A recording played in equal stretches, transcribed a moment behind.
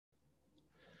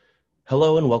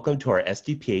Hello and welcome to our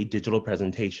SDPA digital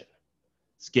presentation,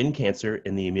 Skin Cancer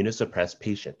in the Immunosuppressed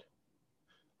Patient.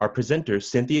 Our presenter,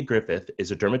 Cynthia Griffith, is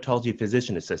a dermatology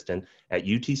physician assistant at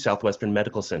UT Southwestern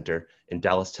Medical Center in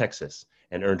Dallas, Texas,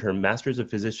 and earned her Master's of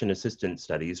Physician Assistant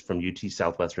Studies from UT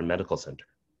Southwestern Medical Center.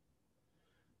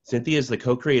 Cynthia is the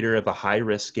co-creator of a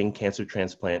high-risk skin cancer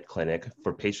transplant clinic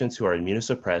for patients who are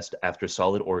immunosuppressed after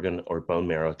solid organ or bone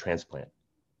marrow transplant.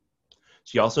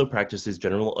 She also practices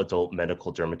general adult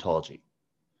medical dermatology.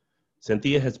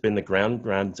 Cynthia has been the ground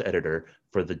rounds editor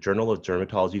for the Journal of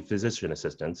Dermatology Physician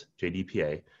Assistants,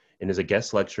 JDPA, and is a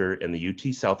guest lecturer in the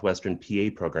UT Southwestern PA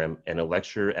program and a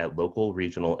lecturer at local,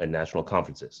 regional, and national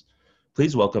conferences.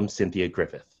 Please welcome Cynthia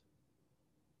Griffith.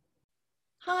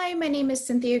 Hi, my name is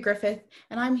Cynthia Griffith,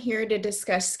 and I'm here to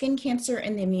discuss skin cancer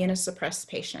in the immunosuppressed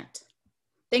patient.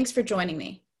 Thanks for joining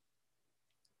me.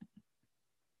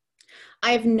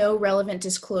 I have no relevant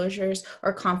disclosures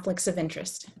or conflicts of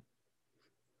interest.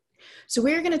 So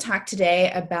we're going to talk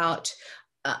today about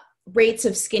rates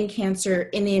of skin cancer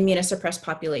in the immunosuppressed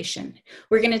population.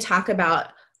 We're going to talk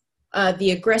about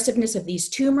the aggressiveness of these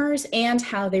tumors and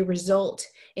how they result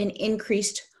in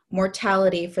increased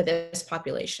mortality for this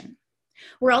population.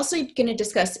 We're also going to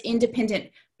discuss independent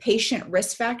patient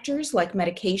risk factors like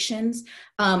medications,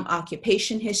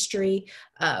 occupation history,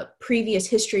 previous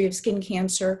history of skin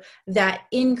cancer that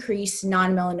increase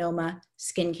non-melanoma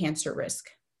skin cancer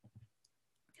risk.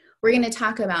 We're going to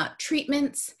talk about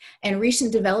treatments and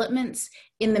recent developments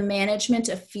in the management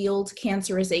of field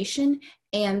cancerization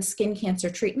and skin cancer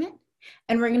treatment.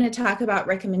 And we're going to talk about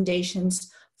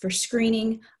recommendations for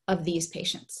screening of these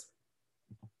patients.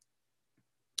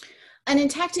 An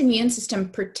intact immune system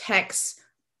protects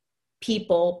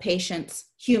people, patients,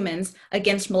 humans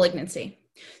against malignancy.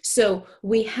 So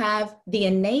we have the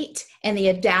innate and the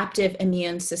adaptive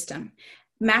immune system.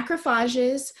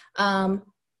 Macrophages,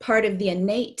 part of the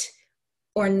innate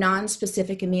or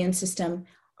non-specific immune system,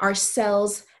 are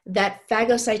cells that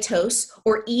phagocytose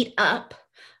or eat up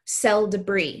cell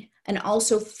debris and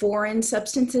also foreign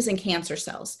substances in cancer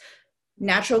cells.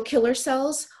 Natural killer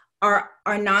cells are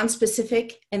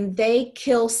non-specific, and they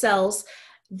kill cells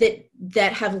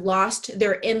that have lost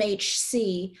their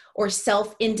MHC or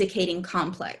self-indicating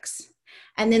complex.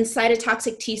 And then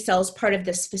cytotoxic T cells, part of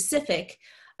the specific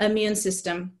immune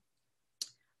system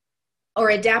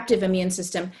or adaptive immune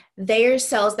system, they are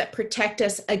cells that protect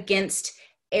us against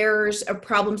errors or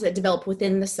problems that develop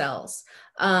within the cells.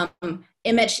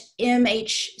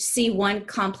 MHC1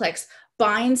 complex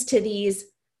binds to these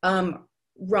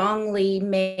wrongly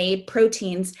made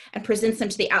proteins and presents them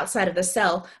to the outside of the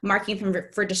cell, marking them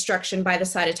for destruction by the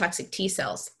cytotoxic T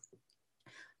cells.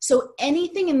 So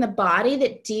anything in the body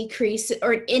that decreases,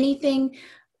 or anything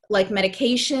like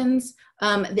medications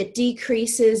that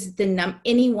decreases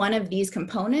any one of these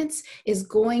components, is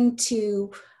going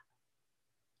to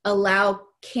allow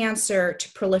cancer to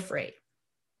proliferate.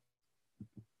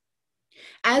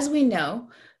 As we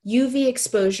know, UV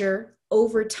exposure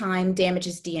over time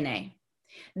damages DNA.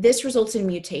 This results in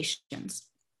mutations.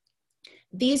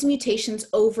 These mutations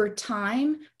over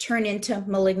time turn into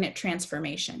malignant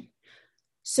transformation.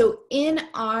 So in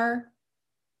our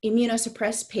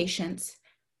immunosuppressed patients,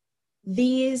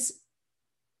 these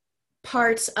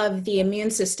parts of the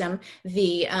immune system,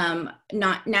 the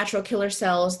natural killer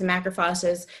cells, the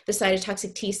macrophages, the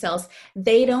cytotoxic T cells,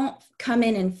 they don't come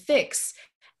in and fix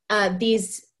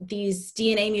these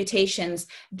DNA mutations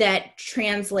that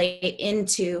translate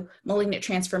into malignant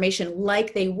transformation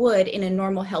like they would in a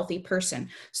normal healthy person.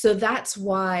 So that's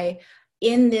why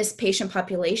in this patient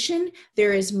population,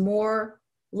 there is more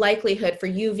likelihood for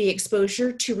UV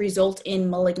exposure to result in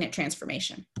malignant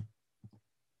transformation.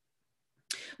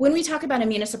 When we talk about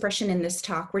immunosuppression in this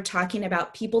talk, we're talking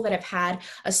about people that have had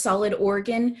a solid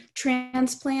organ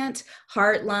transplant,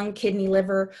 heart, lung, kidney,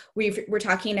 liver. We're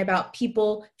talking about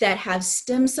people that have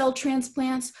stem cell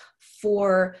transplants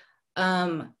for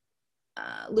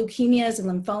leukemias and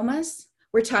lymphomas.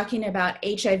 We're talking about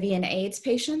HIV and AIDS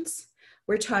patients.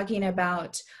 We're talking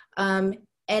about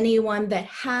anyone that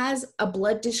has a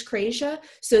blood dyscrasia.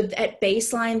 So at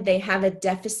baseline, they have a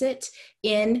deficit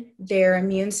in their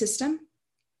immune system.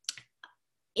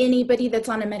 Anybody that's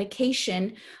on a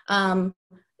medication, and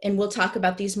we'll talk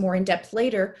about these more in depth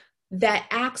later, that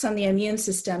acts on the immune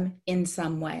system in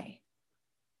some way.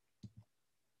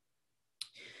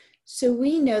 So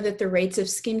we know that the rates of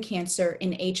skin cancer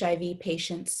in HIV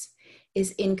patients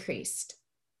is increased.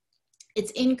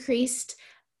 It's increased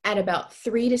at about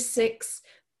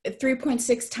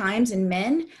 3.6 times in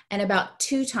men and about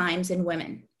 2 times in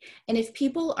women. And if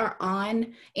people are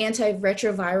on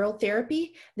antiretroviral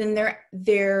therapy, then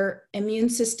their immune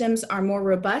systems are more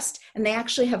robust and they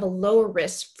actually have a lower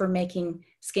risk for making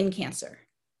skin cancer.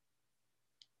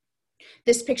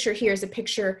 This picture here is a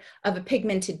picture of a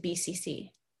pigmented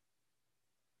BCC.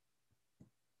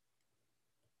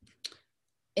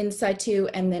 In situ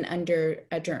and then under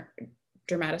a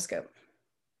dermatoscope.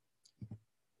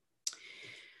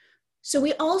 So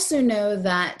we also know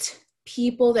that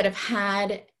people that have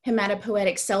had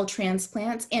hematopoietic cell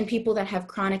transplants and people that have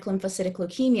chronic lymphocytic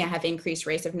leukemia have increased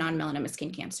rates of non-melanoma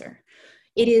skin cancer.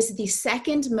 It is the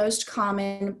second most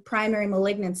common primary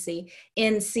malignancy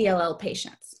in CLL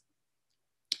patients.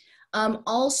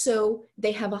 Also,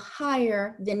 they have a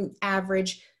higher than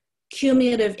average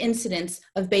cumulative incidence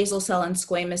of basal cell and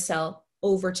squamous cell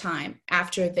over time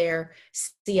after their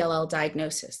CLL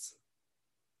diagnosis.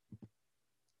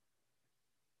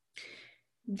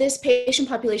 This patient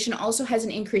population also has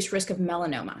an increased risk of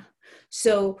melanoma.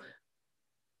 So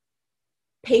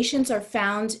patients are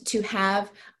found to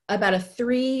have about a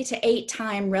 3 to 8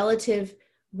 time relative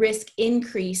risk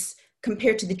increase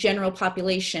compared to the general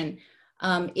population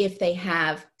if they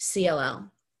have CLL.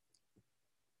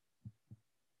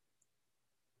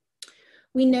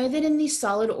 We know that in the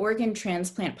solid organ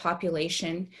transplant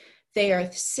population, they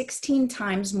are 16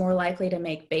 times more likely to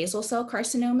make basal cell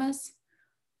carcinomas,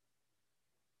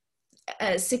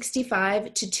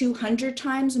 65 to 200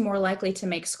 times more likely to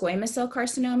make squamous cell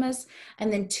carcinomas,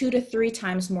 and then 2 to 3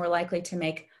 times more likely to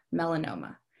make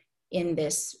melanoma in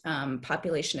this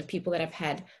population of people that have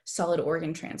had solid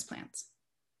organ transplants.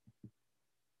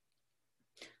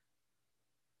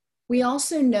 We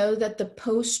also know that the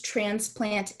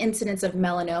post-transplant incidence of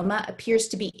melanoma appears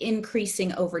to be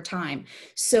increasing over time.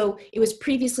 So it was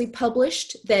previously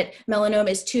published that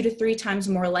melanoma is 2 to 3 times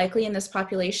more likely in this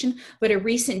population, but a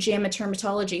recent JAMA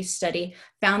Dermatology study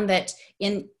found that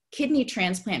in kidney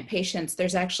transplant patients,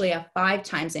 there's actually a 5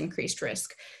 times increased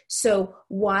risk. So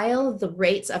while the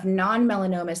rates of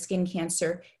non-melanoma skin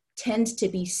cancer tend to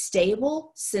be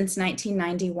stable since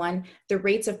 1991, the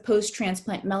rates of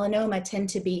post-transplant melanoma tend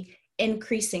to be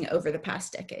increasing over the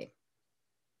past decade.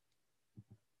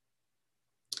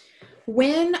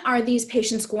 When are these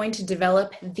patients going to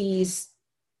develop these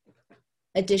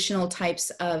additional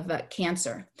types of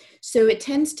cancer? So it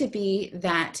tends to be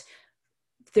that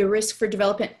the risk for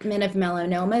development of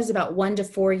melanoma is about 1 to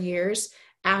 4 years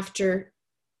after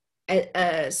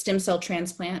a stem cell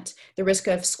transplant. The risk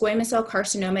of squamous cell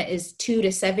carcinoma is 2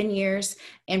 to 7 years,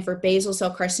 and for basal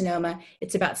cell carcinoma,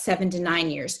 it's about 7 to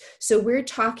 9 years. So we're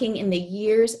talking in the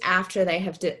years after they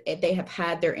have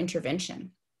had their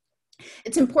intervention.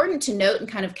 It's important to note and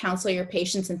kind of counsel your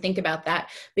patients and think about that,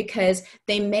 because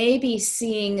they may be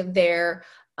seeing their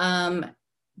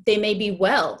they may be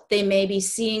well, they may be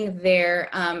seeing their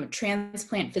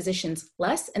transplant physicians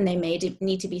less, and they may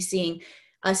need to be seeing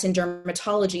us in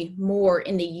dermatology more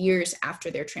in the years after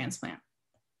their transplant.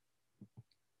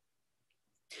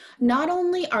 Not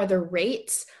only are the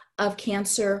rates of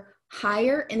cancer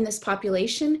higher in this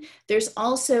population, there's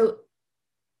also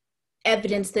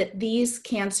evidence that these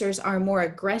cancers are more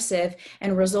aggressive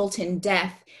and result in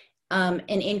death and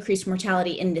increased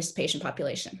mortality in this patient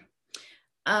population.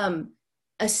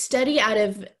 A study out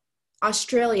of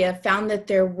Australia found that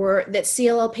that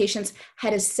CLL patients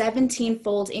had a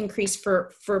 17-fold increase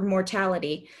for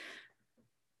mortality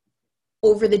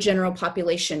over the general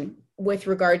population with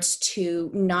regards to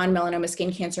non-melanoma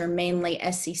skin cancer, mainly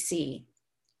SCC.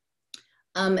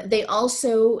 Their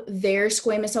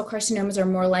squamous cell carcinomas are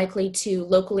more likely to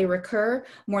locally recur,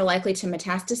 more likely to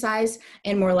metastasize,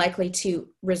 and more likely to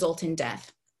result in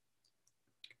death.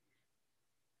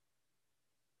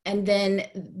 And then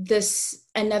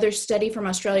another study from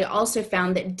Australia also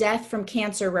found that death from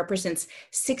cancer represents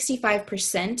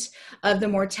 65% of the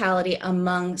mortality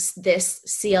amongst this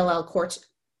CLL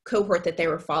cohort that they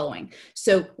were following.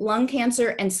 So lung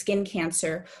cancer and skin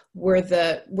cancer were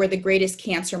the greatest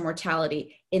cancer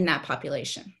mortality in that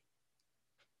population.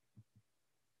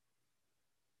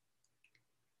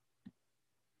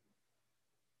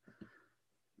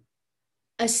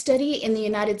 A study in the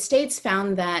United States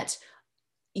found that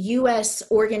U.S.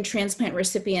 organ transplant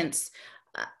recipients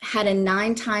had a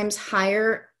 9 times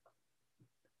higher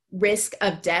risk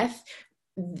of death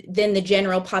than the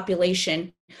general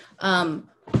population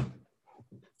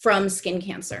from skin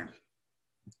cancer.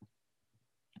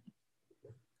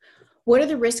 What are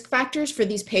the risk factors for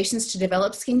these patients to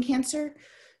develop skin cancer?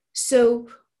 So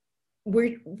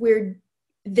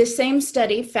the same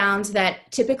study found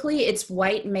that typically it's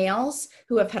white males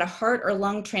who have had a heart or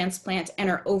lung transplant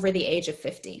and are over the age of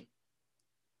 50.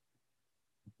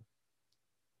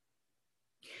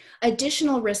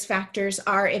 Additional risk factors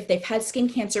are if they've had skin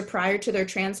cancer prior to their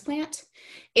transplant,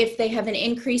 if they have an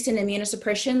increase in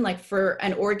immunosuppression, like for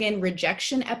an organ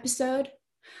rejection episode,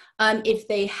 if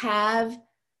they have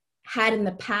had in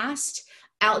the past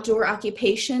outdoor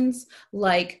occupations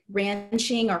like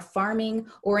ranching or farming,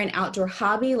 or an outdoor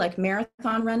hobby like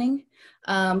marathon running,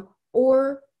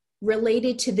 or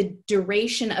related to the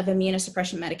duration of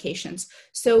immunosuppression medications.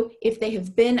 So if they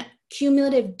have been,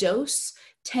 cumulative dose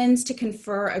tends to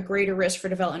confer a greater risk for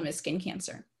development of skin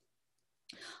cancer.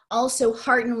 Also,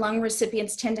 heart and lung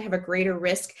recipients tend to have a greater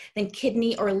risk than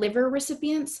kidney or liver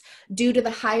recipients due to the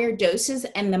higher doses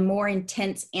and the more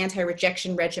intense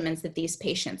anti-rejection regimens that these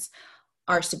patients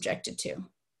are subjected to.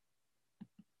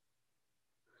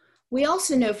 We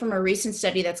also know from a recent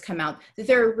study that's come out that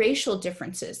there are racial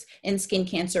differences in skin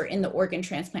cancer in the organ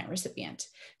transplant recipient.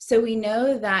 So we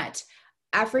know that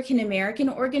African American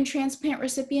organ transplant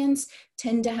recipients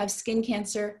tend to have skin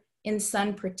cancer in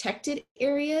sun-protected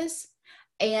areas,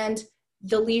 and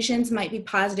the lesions might be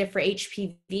positive for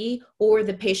HPV, or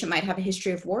the patient might have a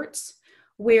history of warts,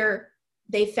 where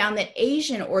they found that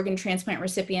Asian organ transplant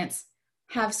recipients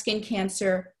have skin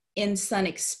cancer in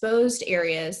sun-exposed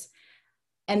areas,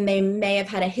 and they may have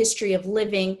had a history of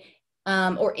living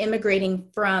or immigrating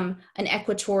from an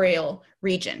equatorial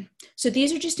region. So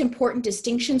these are just important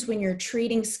distinctions when you're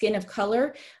treating skin of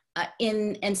color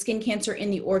and skin cancer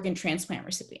in the organ transplant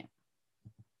recipient.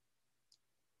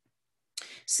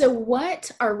 So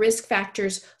what are risk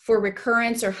factors for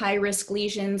recurrence or high-risk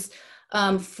lesions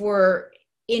for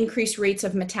increased rates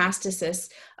of metastasis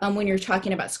when you're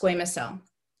talking about squamous cell?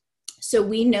 So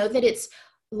we know that it's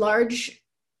large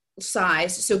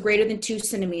size, so greater than 2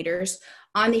 centimeters,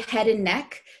 on the head and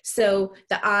neck. So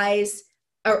the eyes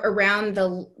are around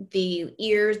the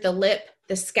ears, the lip,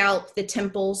 the scalp, the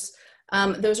temples.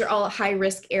 Those are all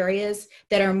high-risk areas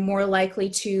that are more likely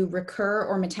to recur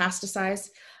or metastasize.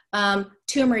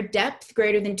 Tumor depth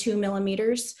greater than 2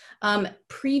 millimeters,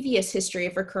 previous history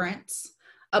of recurrence,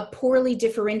 a poorly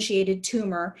differentiated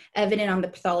tumor evident on the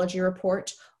pathology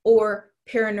report, or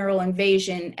perineural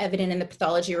invasion evident in the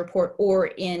pathology report or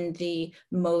in the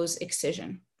Mohs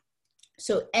excision.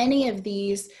 So any of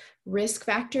these risk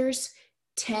factors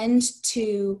tend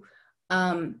to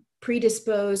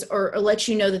predispose or let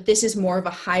you know that this is more of a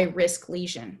high-risk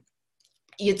lesion.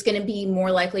 It's going to be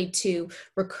more likely to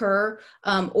recur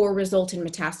or result in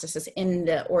metastasis in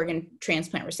the organ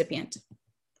transplant recipient.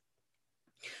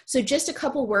 So just a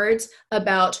couple words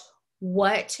about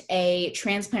what a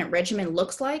transplant regimen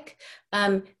looks like.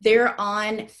 They're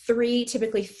on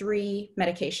typically three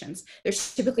medications. They're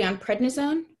typically on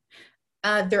prednisone.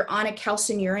 They're on a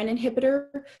calcineurin inhibitor,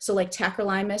 so like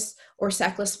tacrolimus or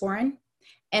cyclosporin,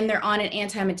 and they're on an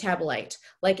antimetabolite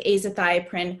like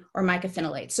azathioprine or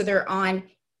mycophenolate. So they're on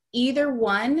either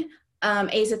one,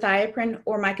 azathioprine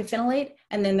or mycophenolate,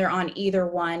 and then they're on either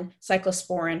one,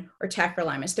 cyclosporin or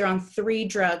tacrolimus. They're on 3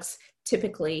 drugs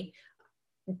typically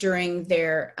during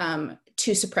their,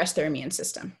 to suppress their immune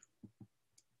system.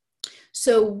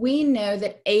 So we know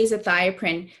that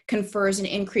azathioprine confers an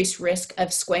increased risk of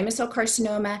squamous cell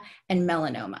carcinoma and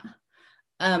melanoma.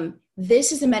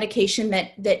 This is a medication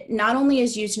that not only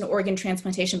is used in organ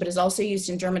transplantation, but is also used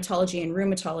in dermatology and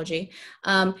rheumatology.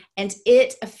 And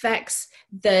it affects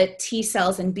the T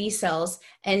cells and B cells,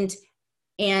 and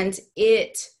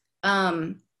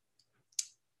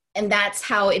that's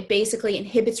how it basically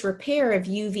inhibits repair of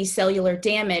UV cellular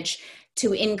damage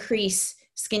to increase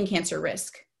skin cancer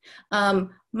risk.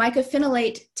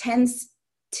 Mycophenolate tends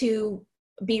to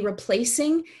be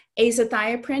replacing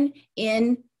azathioprine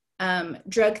in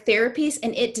drug therapies,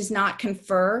 and it does not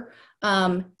confer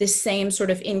the same sort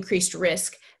of increased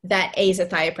risk that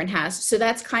azathioprine has. So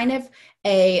that's kind of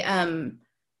a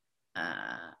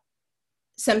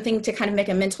something to kind of make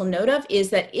a mental note of, is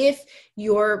that if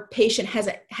your patient has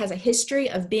a history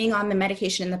of being on the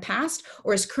medication in the past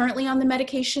or is currently on the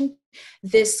medication,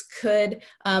 this could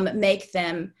make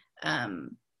them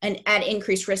at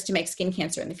increased risk to make skin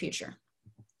cancer in the future.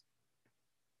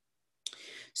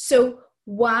 So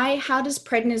how does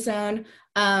prednisone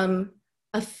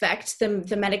affect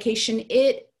the medication?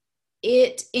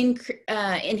 It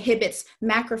inhibits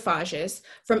macrophages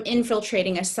from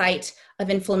infiltrating a site of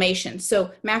inflammation.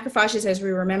 So macrophages, as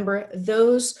we remember,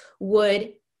 those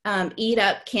would eat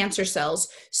up cancer cells.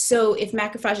 So if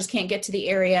macrophages can't get to the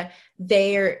area,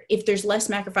 if there's less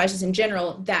macrophages in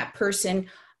general, that person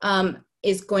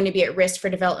is going to be at risk for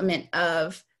development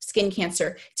of skin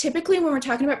cancer. Typically, when we're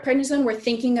talking about prednisone, we're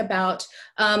thinking about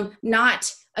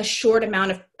not a short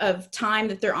amount of time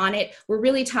that they're on it. We're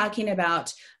really talking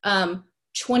about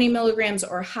 20 milligrams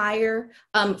or higher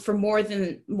for more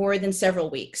than several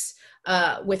weeks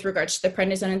with regards to the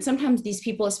prednisone. And sometimes these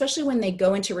people, especially when they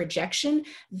go into rejection,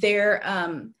 they're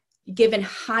given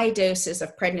high doses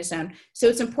of prednisone. So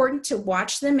it's important to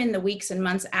watch them in the weeks and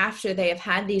months after they have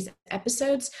had these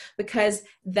episodes, because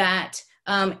that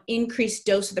increased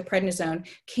dose of the prednisone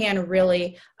can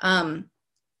really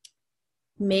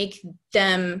make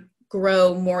them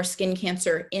grow more skin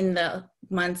cancer in the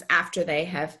months after they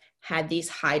have had these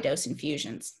high dose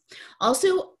infusions.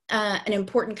 Also, an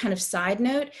important kind of side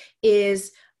note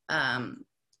is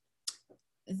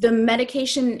the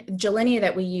medication Gilenya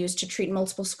that we use to treat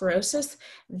multiple sclerosis,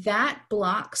 that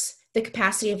blocks the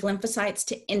capacity of lymphocytes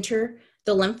to enter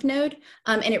the lymph node,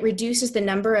 and it reduces the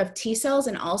number of T cells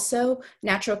and also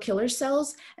natural killer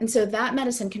cells. And so that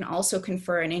medicine can also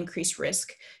confer an increased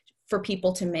risk for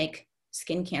people to make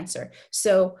skin cancer.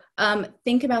 So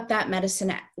think about that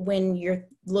medicine when you're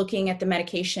looking at the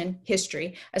medication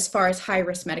history as far as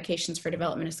high-risk medications for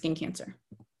development of skin cancer.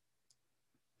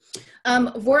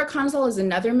 Voriconazole is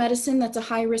another medicine that's a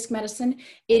high-risk medicine.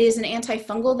 It is an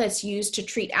antifungal that's used to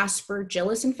treat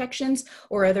Aspergillus infections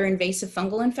or other invasive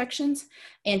fungal infections,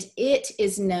 and it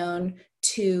is known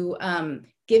to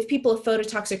give people a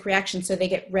phototoxic reaction, so they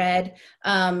get red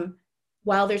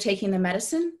while they're taking the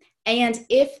medicine. And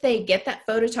if they get that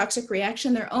phototoxic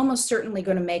reaction, they're almost certainly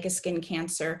going to make a skin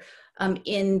cancer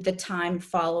in the time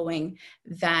following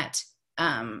that,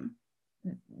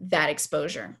 that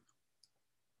exposure.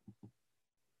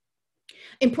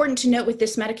 Important to note with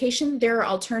this medication, there are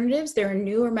alternatives. There are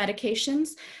newer medications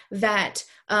that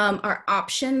are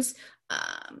options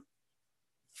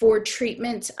for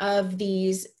treatment of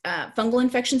these fungal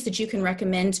infections that you can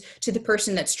recommend to the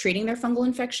person that's treating their fungal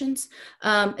infections.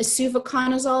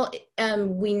 Isuvoconazole,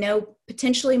 we know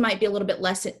potentially might be a little bit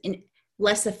less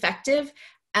effective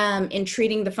in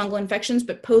treating the fungal infections,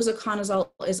 but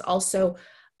posaconazole is also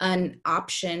an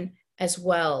option as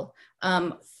well.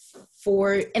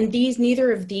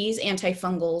 Neither of these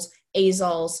antifungals,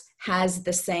 azoles, has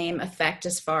the same effect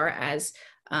as far as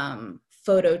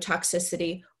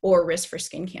phototoxicity or risk for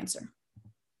skin cancer.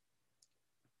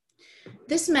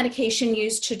 This medication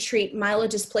used to treat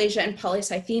myelodysplasia and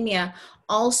polycythemia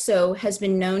also has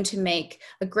been known to make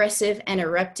aggressive and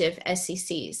eruptive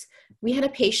SCCs. We had a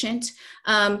patient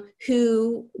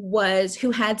who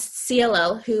had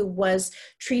CLL, who was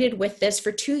treated with this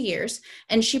for 2 years,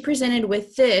 and she presented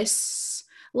with this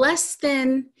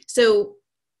 7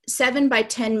 by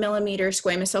 10 millimeter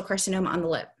squamous cell carcinoma on the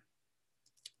lip.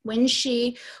 When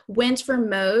she went for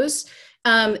Mohs,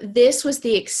 this was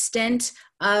the extent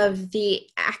of the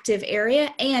active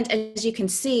area, and as you can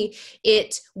see,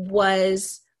 it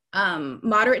was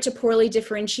moderate to poorly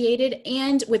differentiated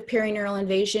and with perineural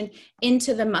invasion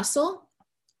into the muscle.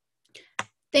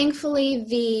 Thankfully,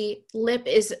 the lip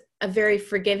is a very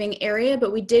forgiving area,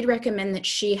 but we did recommend that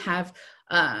she have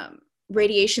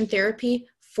radiation therapy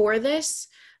for this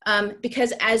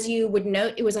because, as you would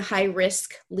note, it was a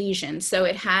high-risk lesion. So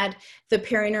it had the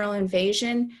perineural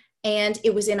invasion and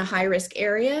it was in a high-risk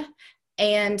area,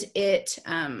 and it,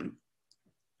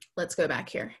 let's go back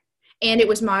here, and it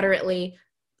was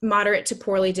moderate to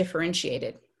poorly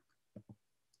differentiated.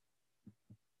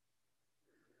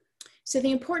 So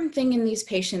the important thing in these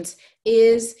patients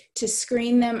is to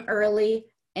screen them early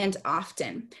and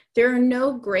often. There are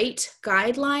no great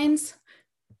guidelines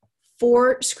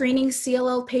for screening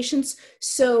CLL patients,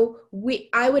 so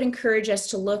I would encourage us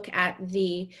to look at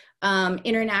the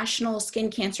International Skin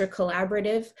Cancer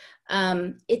Collaborative,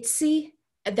 ITSC,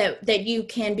 that you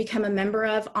can become a member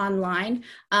of online,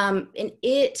 and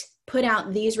it put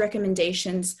out these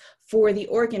recommendations for the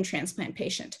organ transplant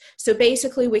patient. So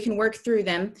basically we can work through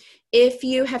them. If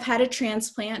you have had a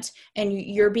transplant and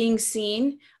you're being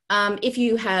seen, if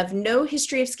you have no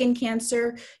history of skin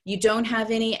cancer, you don't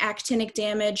have any actinic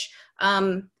damage,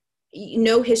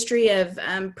 no history of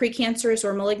precancerous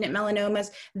or malignant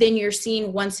melanomas, then you're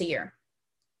seen once a year.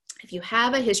 If you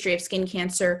have a history of skin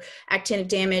cancer, actinic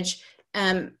damage,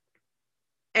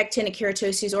 actinic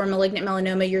keratosis, or malignant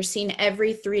melanoma, you're seen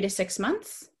every 3 to 6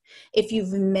 months. If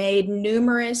you've made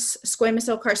numerous squamous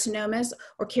cell carcinomas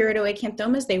or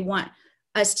keratoacanthomas, they want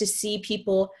us to see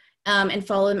people and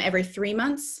follow them every 3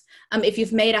 months. If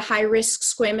you've made a high-risk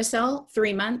squamous cell,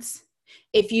 3 months.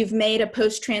 If you've made a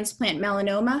post-transplant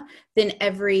melanoma, then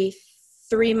every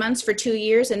 3 months for 2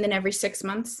 years, and then every 6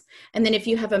 months. And then if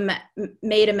you have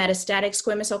made a metastatic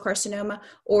squamous cell carcinoma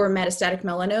or metastatic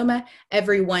melanoma,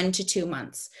 every 1 to 2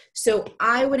 months. So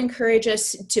I would encourage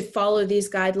us to follow these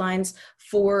guidelines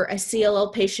for a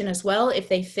CLL patient as well, if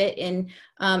they fit in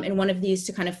one of these,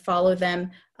 to kind of follow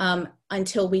them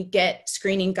until we get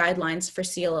screening guidelines for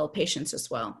CLL patients as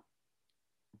well.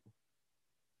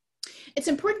 It's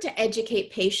important to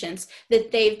educate patients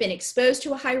that they've been exposed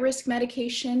to a high-risk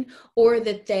medication, or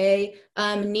that they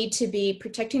need to be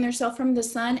protecting themselves from the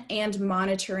sun and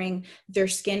monitoring their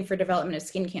skin for development of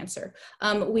skin cancer.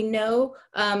 We know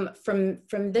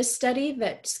from this study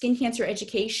that skin cancer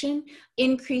education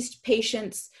increased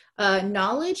patients'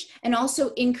 knowledge and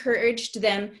also encouraged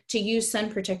them to use sun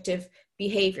protective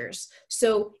behaviors.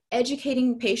 So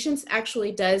educating patients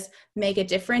actually does make a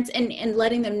difference, and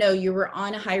letting them know you were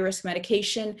on a high-risk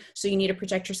medication, so you need to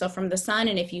protect yourself from the sun,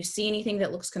 and if you see anything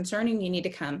that looks concerning, you need to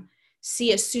come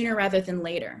see us sooner rather than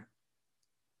later.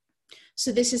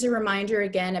 So this is a reminder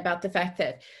again about the fact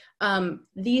that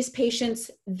these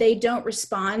patients, they don't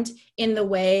respond in the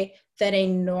way that a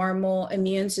normal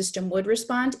immune system would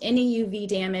respond. Any UV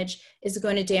damage is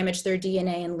going to damage their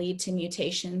DNA and lead to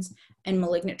mutations and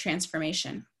malignant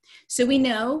transformation. So we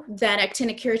know that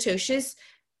actinic keratoses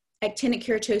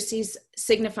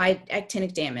signify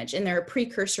actinic damage, and they're a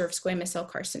precursor of squamous cell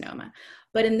carcinoma.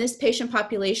 But in this patient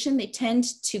population, they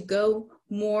tend to go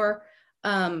more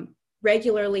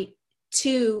regularly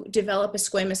to develop a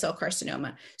squamous cell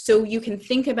carcinoma. So you can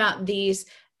think about these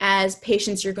as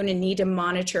patients you're going to need to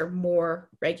monitor more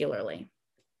regularly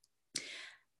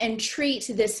and treat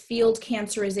this field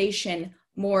cancerization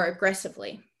more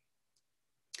aggressively.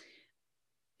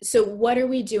 So what are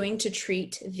we doing to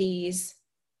treat these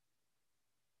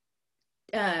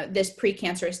this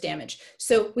precancerous damage?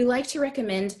 So we like to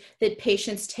recommend that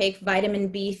patients take vitamin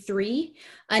B3.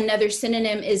 Another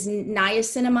synonym is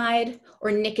niacinamide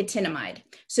or nicotinamide.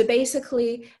 So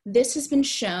basically, this has been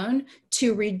shown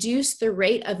to reduce the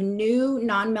rate of new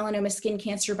non-melanoma skin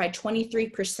cancer by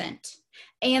 23%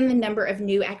 and the number of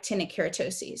new actinic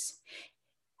keratoses.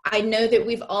 I know that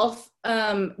we've all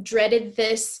dreaded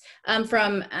this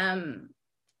from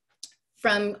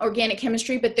organic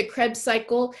chemistry, but the Krebs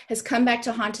cycle has come back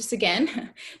to haunt us again.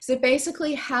 So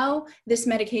basically how this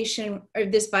medication or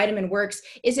this vitamin works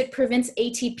is it prevents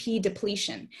ATP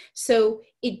depletion. So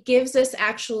it gives us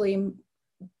actually,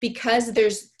 because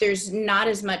there's not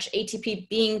as much ATP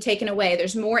being taken away,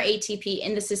 there's more ATP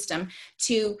in the system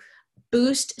to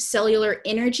boost cellular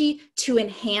energy to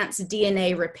enhance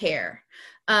DNA repair.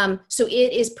 So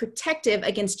it is protective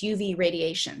against UV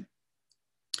radiation.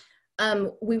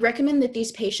 We recommend that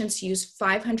these patients use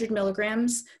 500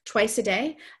 milligrams twice a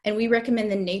day, and we recommend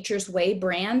the Nature's Way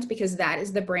brand because that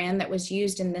is the brand that was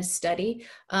used in this study,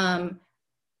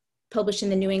 published in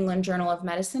the New England Journal of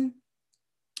Medicine.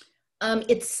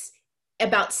 It's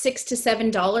about $6 to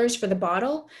 $7 for the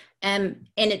bottle, and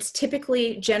it's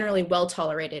typically generally well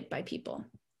tolerated by people.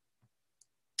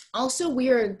 Also, we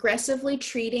are aggressively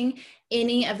treating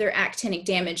any of their actinic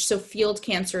damage, so field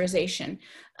cancerization,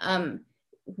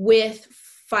 with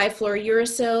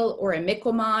 5-fluorouracil or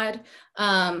imiquimod.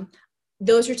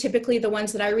 Those are typically the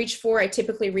ones that I reach for. I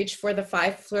typically reach for the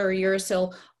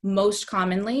 5-fluorouracil most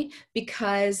commonly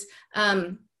because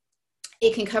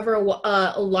it can cover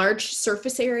a large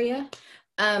surface area.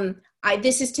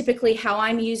 This is typically how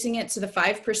I'm using it. So the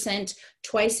 5%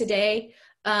 twice a day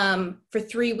for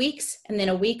 3 weeks, and then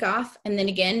a week off, and then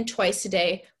again twice a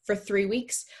day for 3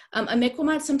 weeks.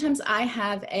 Imiquimod, sometimes I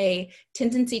have a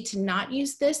tendency to not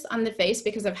use this on the face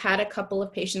because I've had a couple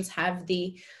of patients have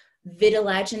the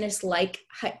vitiliginous-like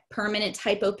permanent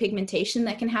hypopigmentation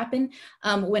that can happen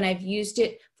when I've used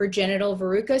it for genital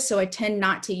verruca, so I tend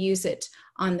not to use it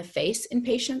on the face in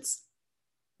patients.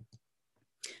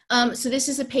 So this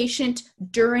is a patient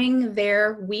during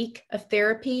their week of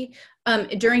therapy,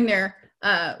 during their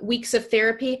weeks of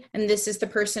therapy, and this is the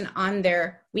person on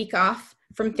their week off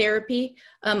from therapy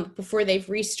before they've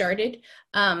restarted.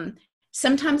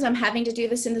 Sometimes I'm having to do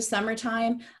this in the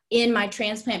summertime in my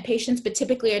transplant patients, but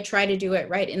typically I try to do it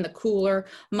right in the cooler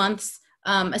months,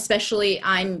 especially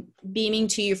I'm beaming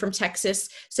to you from Texas,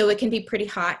 so it can be pretty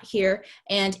hot here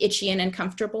and itchy and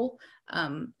uncomfortable.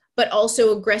 But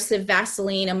also aggressive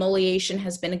Vaseline emoliation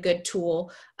has been a good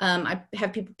tool. I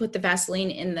have people put the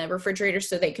Vaseline in the refrigerator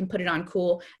so they can put it on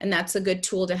cool, and that's a good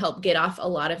tool to help get off a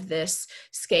lot of this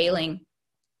scaling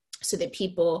so that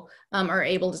people are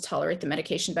able to tolerate the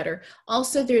medication better.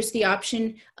 Also, there's the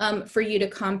option for you to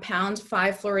compound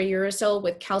 5-fluorouracil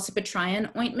with calcipotriene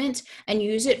ointment and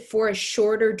use it for a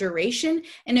shorter duration.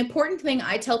 An important thing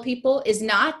I tell people is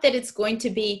not that it's going to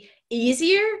be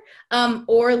easier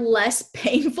or less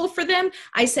painful for them,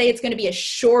 I say it's going to be a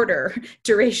shorter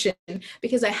duration,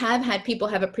 because I have had people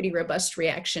have a pretty robust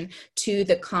reaction to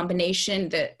the combination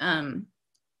that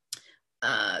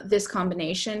this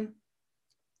combination,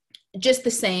 just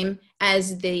the same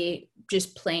as the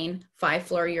just plain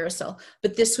 5-fluorouracil.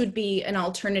 But this would be an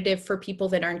alternative for people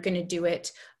that aren't going to do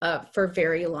it for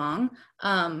very long,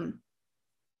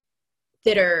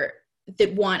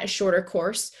 that want a shorter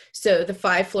course. So the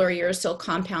 5-fluorouracil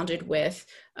compounded with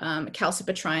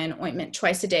calcipotriene ointment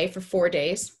twice a day for 4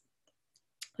 days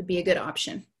would be a good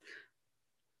option.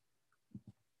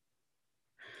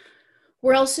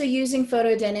 We're also using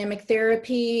photodynamic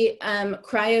therapy,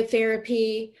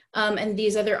 cryotherapy, and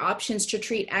these other options to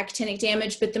treat actinic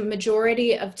damage. But the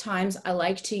majority of times I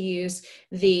like to use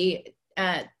the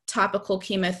topical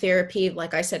chemotherapy.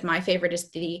 Like I said, my favorite is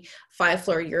the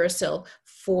 5-fluorouracil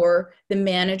for the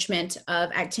management of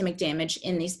actinic damage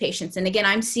in these patients. And again,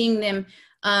 I'm seeing them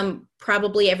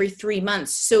probably every 3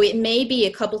 months. So it may be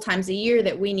a couple times a year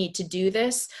that we need to do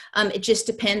this. It just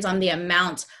depends on the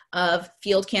amount of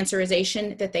field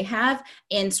cancerization that they have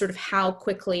and sort of how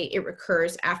quickly it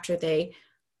recurs after they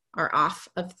are off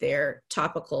of their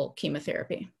topical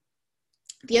chemotherapy.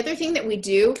 The other thing that we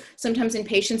do sometimes in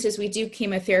patients is we do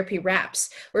chemotherapy wraps,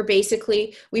 where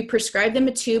basically we prescribe them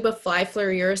a tube of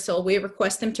 5-fluorouracil. We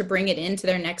request them to bring it into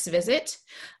their next visit.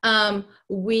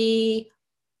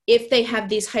 If they have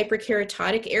these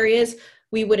hyperkeratotic areas,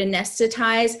 we would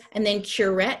anesthetize and then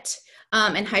curette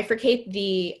and hypercate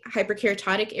the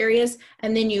hyperkeratotic areas.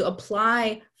 And then you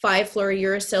apply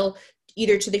 5-fluorouracil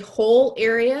either to the whole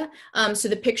area. So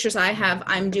the pictures I have,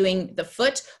 I'm doing the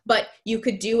foot, but you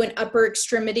could do an upper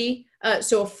extremity,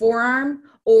 so a forearm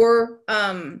or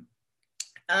a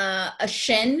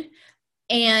shin,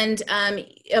 and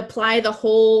apply the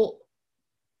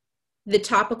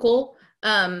topical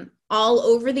all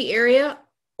over the area,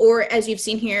 or as you've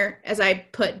seen here, as I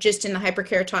put just in the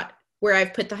hyperkeratotic, where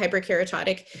I've put the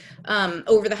hyperkeratotic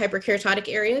over the hyperkeratotic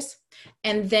areas.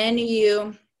 And then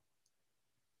you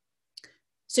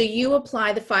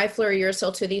apply the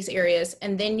 5-fluorouracil to these areas,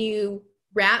 and then you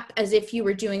wrap as if you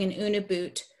were doing an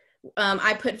Uniboot.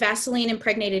 I put Vaseline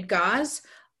impregnated gauze,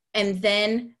 and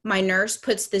then my nurse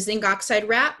puts the zinc oxide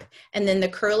wrap, and then the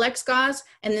Curlex gauze,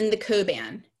 and then the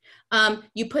Coban.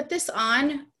 You put this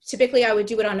on. Typically, I would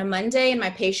do it on a Monday, and my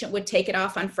patient would take it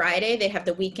off on Friday. They'd have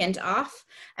the weekend off,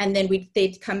 and then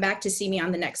they'd come back to see me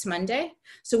on the next Monday.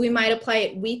 So we might apply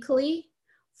it weekly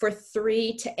for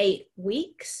 3 to 8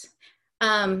 weeks.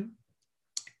 And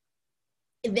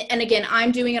again,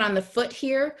 I'm doing it on the foot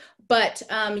here, but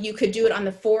you could do it on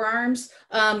the forearms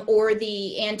or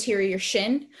the anterior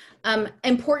shin.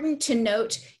 Important to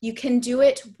note, you can do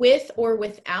it with or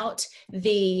without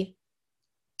the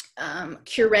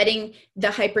curetting the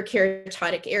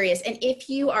hyperkeratotic areas. And if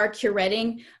you are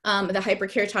curetting the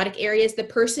hyperkeratotic areas, the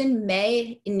person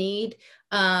may need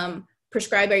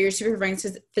prescribed by your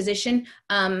supervising physician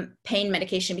pain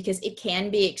medication, because it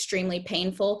can be extremely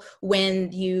painful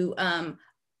when you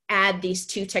add these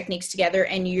two techniques together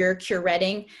and you're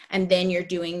curetting and then you're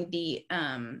doing the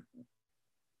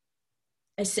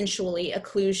essentially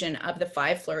occlusion of the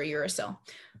 5-fluorouracil.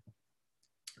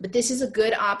 But this is a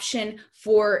good option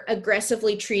for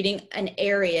aggressively treating an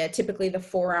area, typically the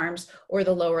forearms or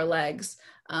the lower legs,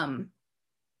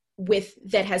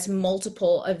 that has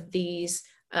multiple of these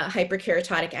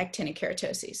hyperkeratotic actinic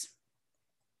keratoses.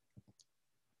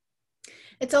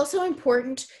 It's also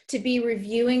important to be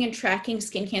reviewing and tracking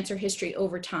skin cancer history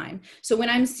over time. So when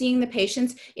I'm seeing the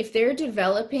patients, if they're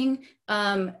developing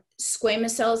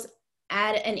squamous cells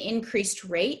at an increased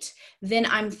rate, then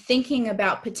I'm thinking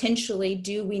about potentially,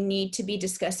 do we need to be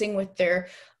discussing with their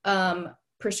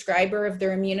prescriber of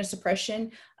their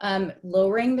immunosuppression,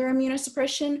 lowering their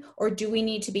immunosuppression, or do we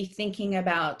need to be thinking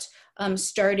about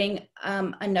starting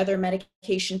another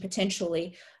medication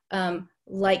potentially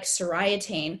like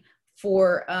Soriatane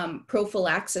for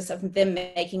prophylaxis of them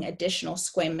making additional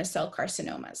squamous cell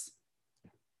carcinomas.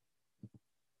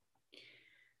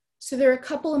 So there are a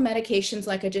couple of medications,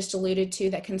 like I just alluded to,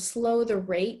 that can slow the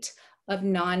rate of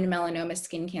non-melanoma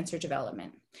skin cancer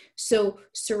development. So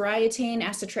Soriatane,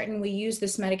 acitretin, we use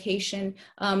this medication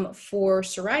for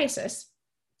psoriasis.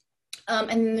 And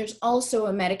then there's also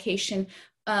a medication,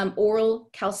 oral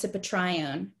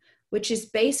calcipotriene, which is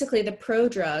basically the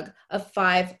prodrug of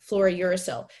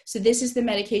 5-fluorouracil. So this is the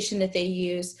medication that they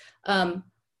use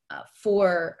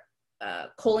for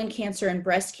colon cancer and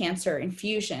breast cancer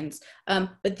infusions,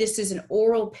 but this is an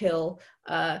oral pill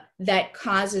that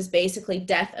causes basically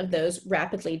death of those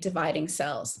rapidly dividing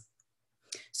cells.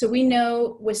 So we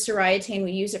know with Soriatane,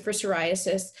 we use it for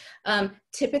psoriasis.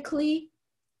 Typically,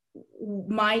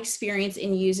 my experience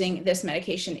in using this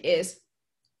medication is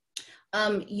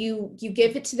you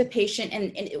give it to the patient,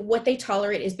 and what they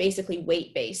tolerate is basically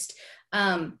weight-based.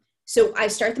 So I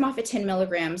start them off at 10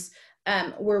 milligrams.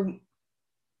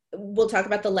 We'll talk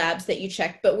about the labs that you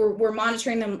check, but we're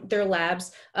monitoring their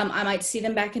labs. I might see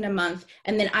them back in a month,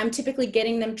 and then I'm typically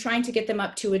trying to get them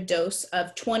up to a dose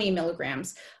of 20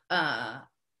 milligrams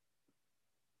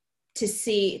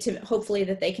to hopefully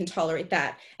that they can tolerate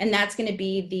that. And that's going to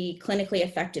be the clinically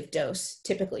effective dose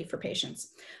typically for patients.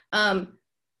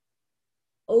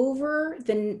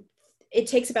 It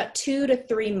takes about 2 to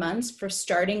 3 months for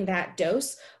starting that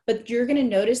dose, but you're going to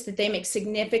notice that they make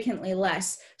significantly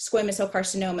less squamous cell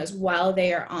carcinomas while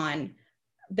they are on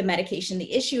the medication.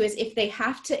 The issue is if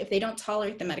they don't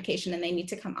tolerate the medication and they need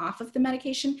to come off of the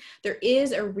medication, there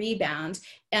is a rebound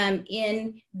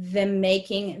in them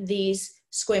making these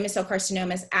squamous cell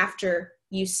carcinomas after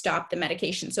you stop the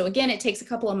medication. So again, it takes a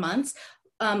couple of months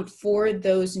for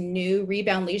those new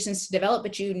rebound lesions to develop,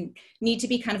 but you need to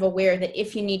be kind of aware that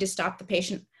if you need to stop the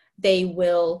patient, they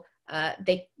will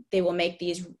make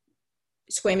these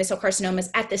squamous cell carcinomas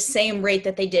at the same rate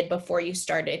that they did before you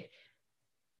started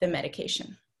the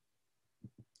medication.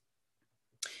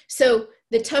 So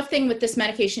the tough thing with this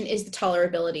medication is the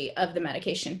tolerability of the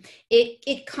medication.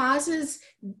 It causes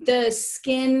the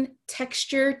skin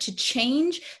texture to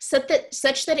change such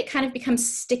that it kind of becomes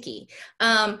sticky.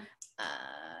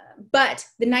 But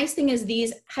the nice thing is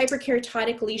these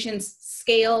hyperkeratotic lesions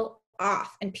scale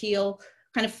off and peel,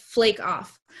 kind of flake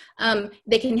off.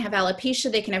 They can have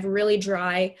alopecia, they can have really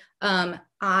dry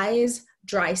eyes,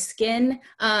 dry skin.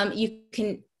 You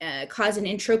can cause an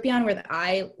entropion where the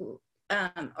eye,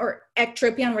 or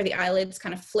ectropion where the eyelids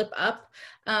kind of flip up,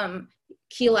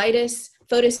 cheilitis,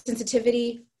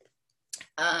 photosensitivity,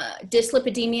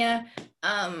 dyslipidemia.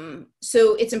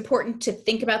 So it's important to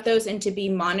think about those and to be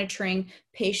monitoring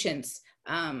patients'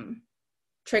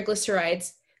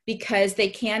 triglycerides, because they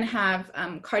can have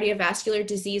cardiovascular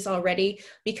disease already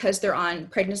because they're on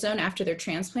prednisone after their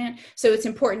transplant. So it's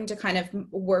important to kind of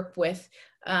work with,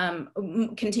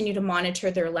 continue to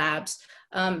monitor their labs.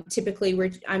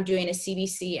 Typically, I'm doing a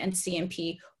CBC and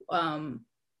CMP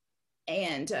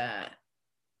and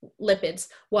lipids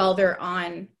while they're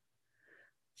on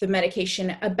the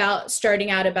medication, starting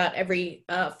out about every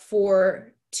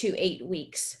 4 to 8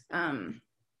 weeks.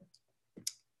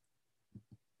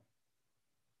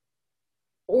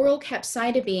 Oral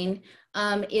capecitabine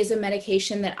is a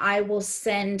medication that I will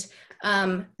send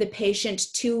the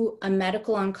patient to a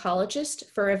medical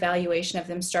oncologist for evaluation of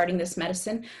them starting this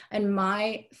medicine. And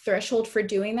my threshold for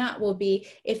doing that will be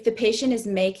if the patient is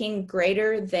making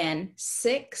greater than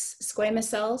 6 squamous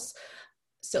cells.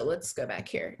 So let's go back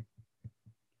here.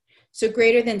 So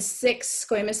greater than 6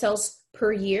 squamous cells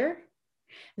per year,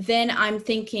 then I'm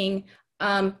thinking,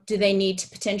 do they need to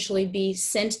potentially be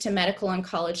sent to medical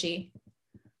oncology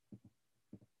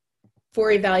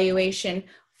for evaluation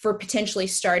for potentially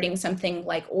starting something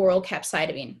like oral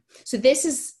capecitabine. So this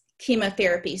is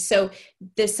chemotherapy. So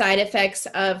the side effects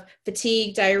of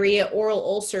fatigue, diarrhea, oral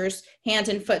ulcers, hand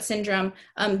and foot syndrome,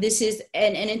 this is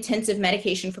an intensive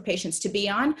medication for patients to be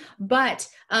on, but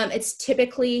it's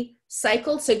typically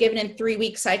cycled, so given in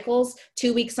 3-week cycles,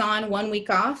 2 weeks on, 1 week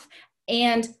off.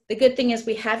 And the good thing is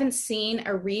we haven't seen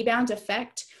a rebound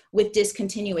effect with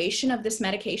discontinuation of this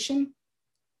medication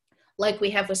like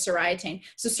we have with Soriatane.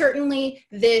 So certainly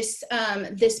this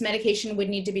medication would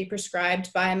need to be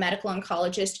prescribed by a medical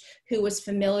oncologist who was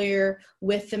familiar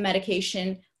with the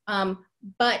medication.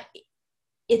 But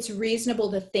it's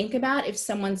reasonable to think about if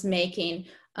someone's making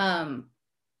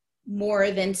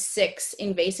more than 6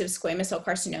 invasive squamous cell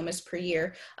carcinomas per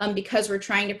year, because we're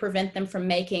trying to prevent them from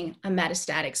making a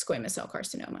metastatic squamous cell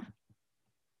carcinoma.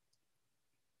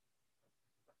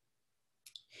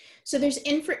 So there's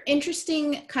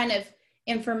interesting kind of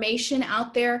information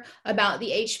out there about the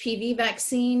HPV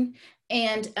vaccine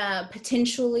and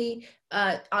potentially,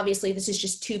 obviously this is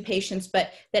just 2 patients,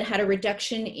 but that had a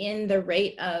reduction in the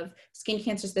rate of skin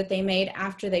cancers that they made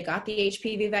after they got the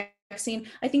HPV vaccine.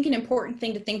 I think an important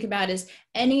thing to think about is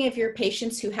any of your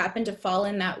patients who happen to fall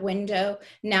in that window,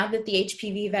 now that the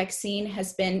HPV vaccine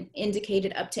has been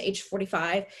indicated up to age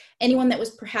 45, anyone that was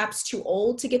perhaps too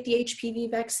old to get the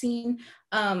HPV vaccine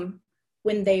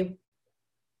when they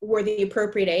were the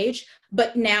appropriate age,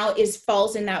 but now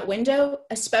falls in that window,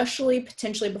 especially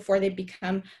potentially before they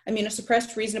become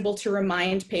immunosuppressed, reasonable to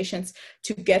remind patients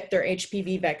to get their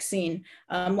HPV vaccine.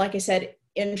 Like I said,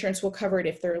 insurance will cover it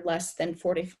if they're less than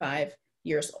 45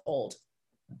 years old.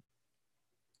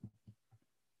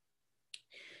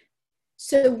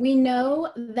 So we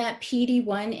know that PD-1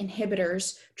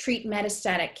 inhibitors treat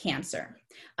metastatic cancer,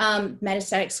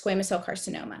 metastatic squamous cell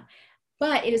carcinoma,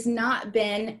 but it has not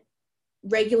been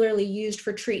regularly used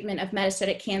for treatment of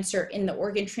metastatic cancer in the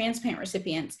organ transplant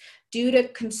recipients due to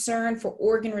concern for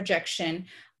organ rejection.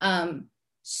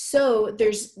 So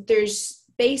there's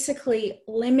basically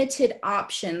limited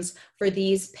options for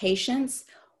these patients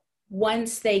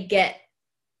once they get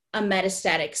a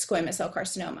metastatic squamous cell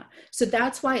carcinoma. So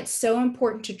that's why it's so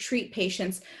important to treat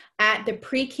patients at the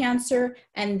pre-cancer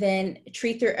and then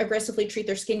aggressively treat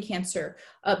their skin cancer,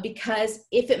 because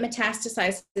if it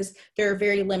metastasizes, there are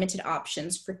very limited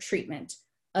options for treatment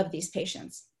of these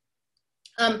patients.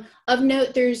 Of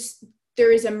note, there is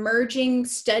emerging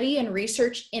study and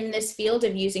research in this field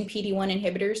of using PD-1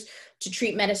 inhibitors to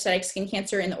treat metastatic skin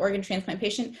cancer in the organ transplant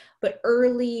patient, but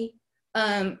early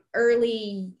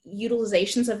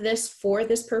utilizations of this for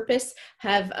this purpose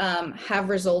have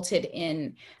resulted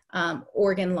in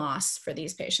organ loss for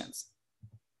these patients.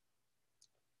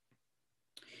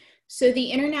 So the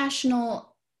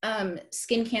International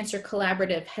Skin Cancer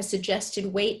Collaborative has suggested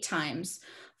wait times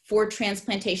for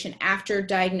transplantation after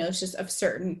diagnosis of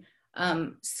certain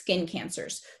skin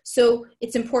cancers. So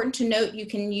it's important to note you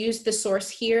can use the source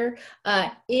here.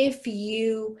 If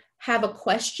you have a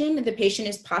question, the patient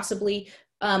is possibly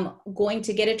going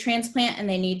to get a transplant and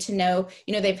they need to know,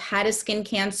 they've had a skin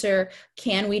cancer,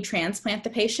 can we transplant the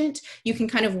patient? You can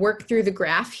kind of work through the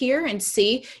graph here and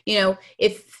see,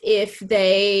 if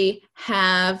they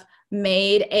have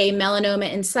made a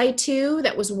melanoma in situ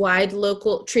that was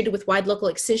treated with wide local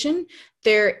excision,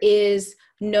 there is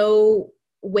no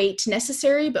wait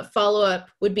necessary, but follow-up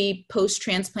would be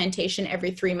post-transplantation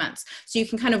every 3 months. So you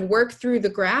can kind of work through the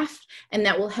graph, and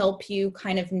that will help you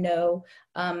kind of know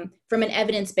from an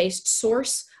evidence-based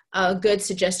source a good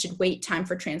suggested wait time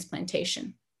for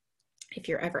transplantation, if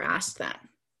you're ever asked that.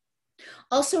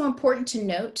 Also important to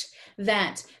note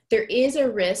that there is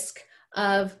a risk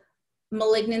of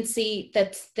malignancy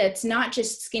that's not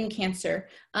just skin cancer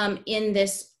in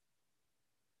this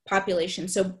population.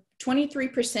 So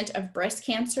 23% of breast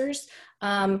cancers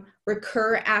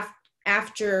recur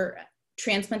after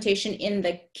transplantation in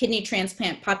the kidney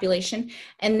transplant population,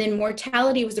 and then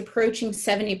mortality was approaching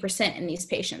 70% in these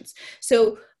patients.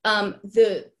 So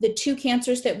the two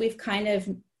cancers that we've kind of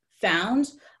found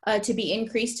to be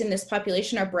increased in this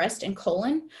population are breast and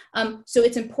colon. So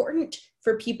it's important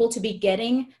for people to be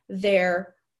getting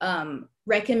their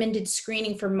recommended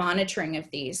screening for monitoring of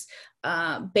these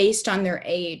based on their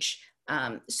age.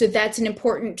 So that's an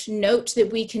important note,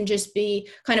 that we can just be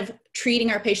kind of treating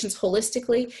our patients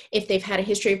holistically if they've had a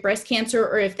history of breast cancer,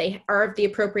 or if they are of the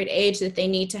appropriate age that they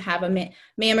need to have a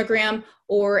mammogram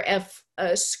or if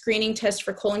a screening test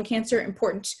for colon cancer.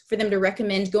 Important for them to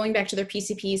recommend going back to their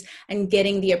PCPs and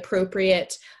getting the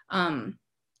appropriate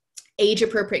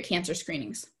age-appropriate cancer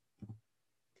screenings.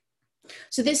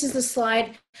 So this is the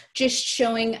slide just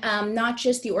showing not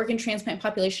just the organ transplant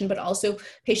population, but also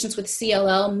patients with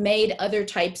CLL, made other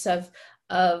types of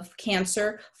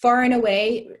cancer. Far and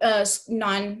away,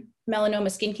 non-melanoma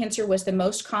skin cancer was the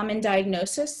most common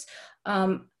diagnosis,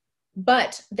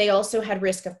 but they also had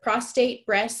risk of prostate,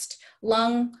 breast,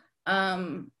 lung,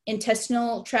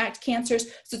 intestinal tract cancers.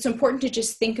 So it's important to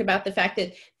just think about the fact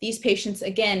that these patients,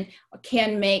 again,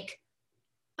 can make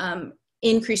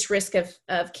increased risk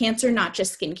of cancer, not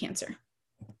just skin cancer.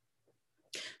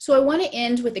 So I want to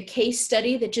end with a case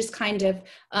study that just kind of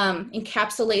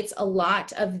encapsulates a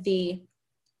lot of the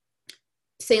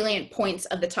salient points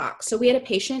of the talk. So we had a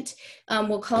patient,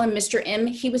 we'll call him Mr. M.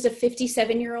 He was a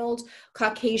 57-year-old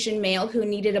Caucasian male who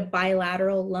needed a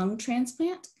bilateral lung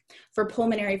transplant for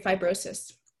pulmonary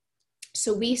fibrosis.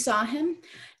 So we saw him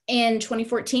in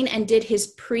 2014 and did his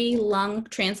pre-lung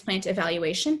transplant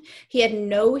evaluation. He had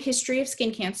no history of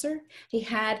skin cancer. He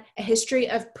had a history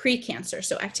of pre-cancer,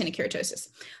 so actinic keratosis.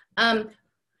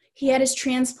 He had his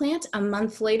transplant a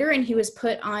month later, and he was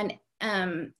put on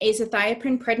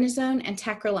azathioprine, prednisone, and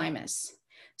tacrolimus.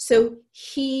 So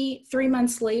he, 3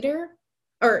 months later,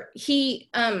 or he,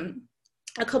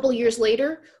 a couple years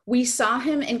later, we saw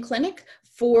him in clinic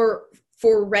for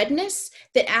redness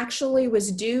that actually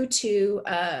was due to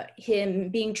him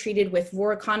being treated with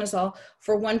voriconazole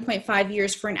for 1.5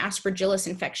 years for an aspergillus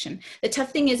infection. The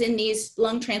tough thing is, in these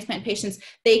lung transplant patients,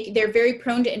 they're very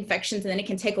prone to infections, and then it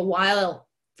can take a while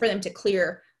for them to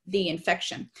clear the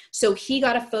infection. So he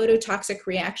got a phototoxic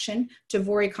reaction to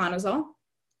voriconazole.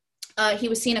 He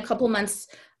was seen a couple months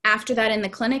after that in the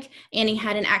clinic, and he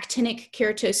had an actinic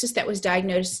keratosis that was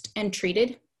diagnosed and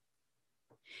treated.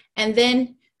 And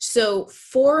then, so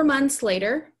 4 months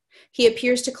later, He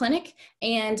appears to clinic,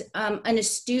 and an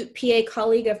astute PA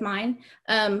colleague of mine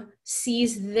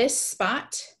sees this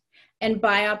spot and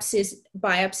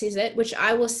biopsies it, which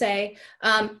I will say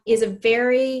is a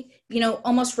very,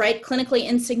 almost right, clinically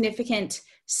insignificant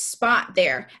spot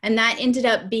there. And that ended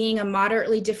up being a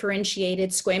moderately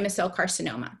differentiated squamous cell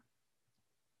carcinoma.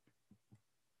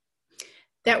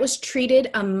 That was treated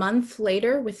a month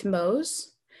later with Mohs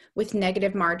with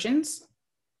negative margins.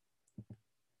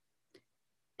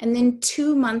 And then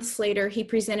 2 months later, he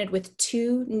presented with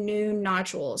 2 new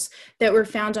nodules that were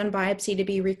found on biopsy to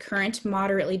be recurrent,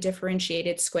 moderately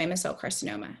differentiated squamous cell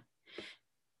carcinoma.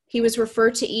 He was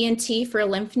referred to ENT for a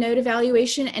lymph node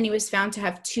evaluation, and he was found to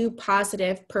have 2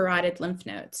 positive parotid lymph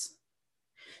nodes.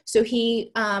 So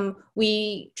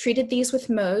we treated these with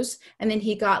Mohs, and then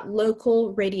he got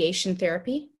local radiation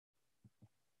therapy.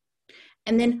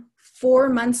 And then 4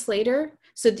 months later,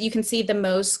 so you can see the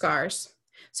Mohs scars.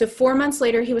 So 4 months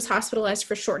later, he was hospitalized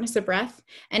for shortness of breath,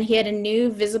 and he had a new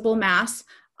visible mass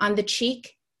on the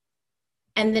cheek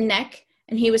and the neck,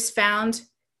 and he was found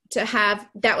to have,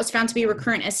 that was found to be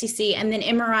recurrent SCC, and then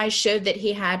MRI showed that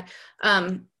he had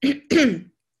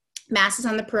masses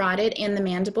on the parotid and the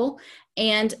mandible,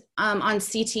 and on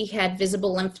CT, he had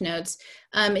visible lymph nodes.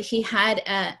 He had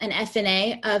an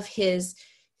FNA of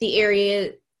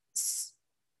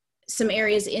some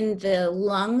areas in the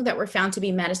lung that were found to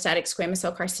be metastatic squamous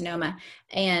cell carcinoma,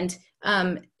 and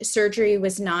surgery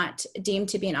was not deemed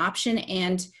to be an option,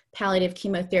 and palliative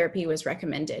chemotherapy was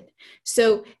recommended.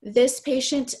 So this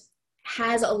patient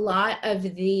has a lot of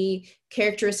the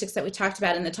characteristics that we talked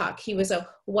about in the talk. He was a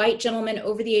white gentleman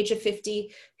over the age of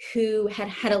 50 who had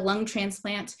had a lung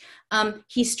transplant.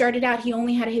 He started out, he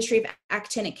only had a history of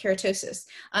actinic keratosis.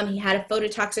 He had a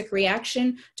phototoxic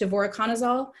reaction to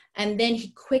voriconazole, and then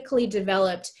he quickly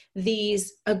developed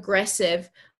these aggressive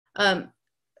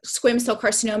squamous cell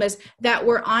carcinomas that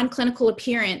were on clinical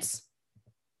appearance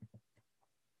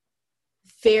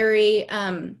very,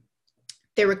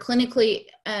 they were clinically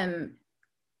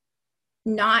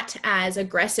not as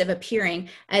aggressive appearing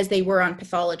as they were on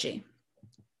pathology.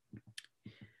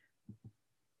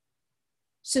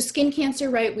 So skin cancer,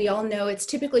 right, we all know it's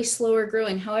typically slower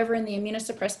growing. However, in the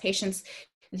immunosuppressed patients,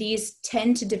 these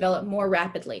tend to develop more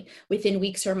rapidly within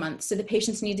weeks or months. So the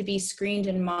patients need to be screened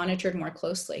and monitored more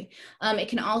closely. It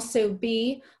can also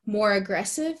be more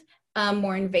aggressive,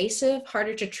 more invasive,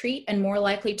 harder to treat, and more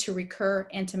likely to recur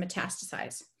and to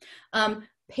metastasize.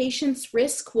 Patients'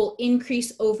 risk will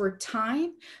increase over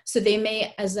time. So they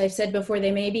may, as I've said before,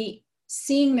 they may be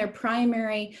seeing their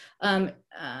primary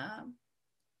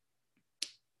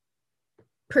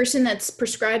person that's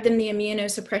prescribed them the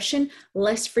immunosuppression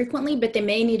less frequently, but they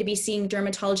may need to be seeing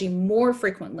dermatology more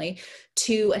frequently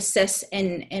to assess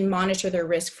and monitor their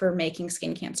risk for making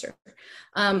skin cancer.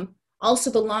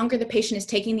 Also, the longer the patient is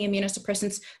taking the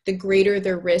immunosuppressants, the greater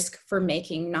their risk for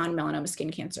making non-melanoma skin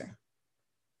cancer.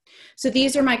 So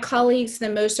these are my colleagues, the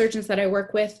Mohs surgeons that I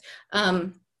work with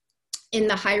in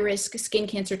the high-risk skin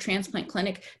cancer transplant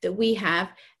clinic that we have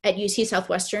at UT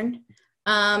Southwestern.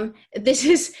 This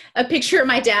is a picture of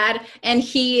my dad, and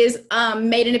he is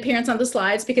made an appearance on the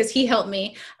slides because he helped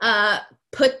me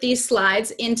put these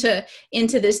slides into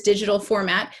this digital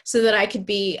format so that I could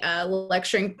be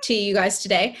lecturing to you guys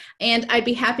today. And I'd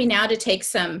be happy now to take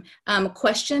some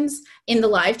questions in the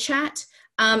live chat.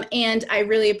 And I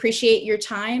really appreciate your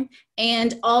time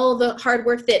and all the hard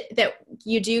work that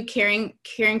you do caring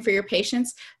for your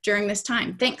patients during this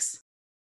time. Thanks.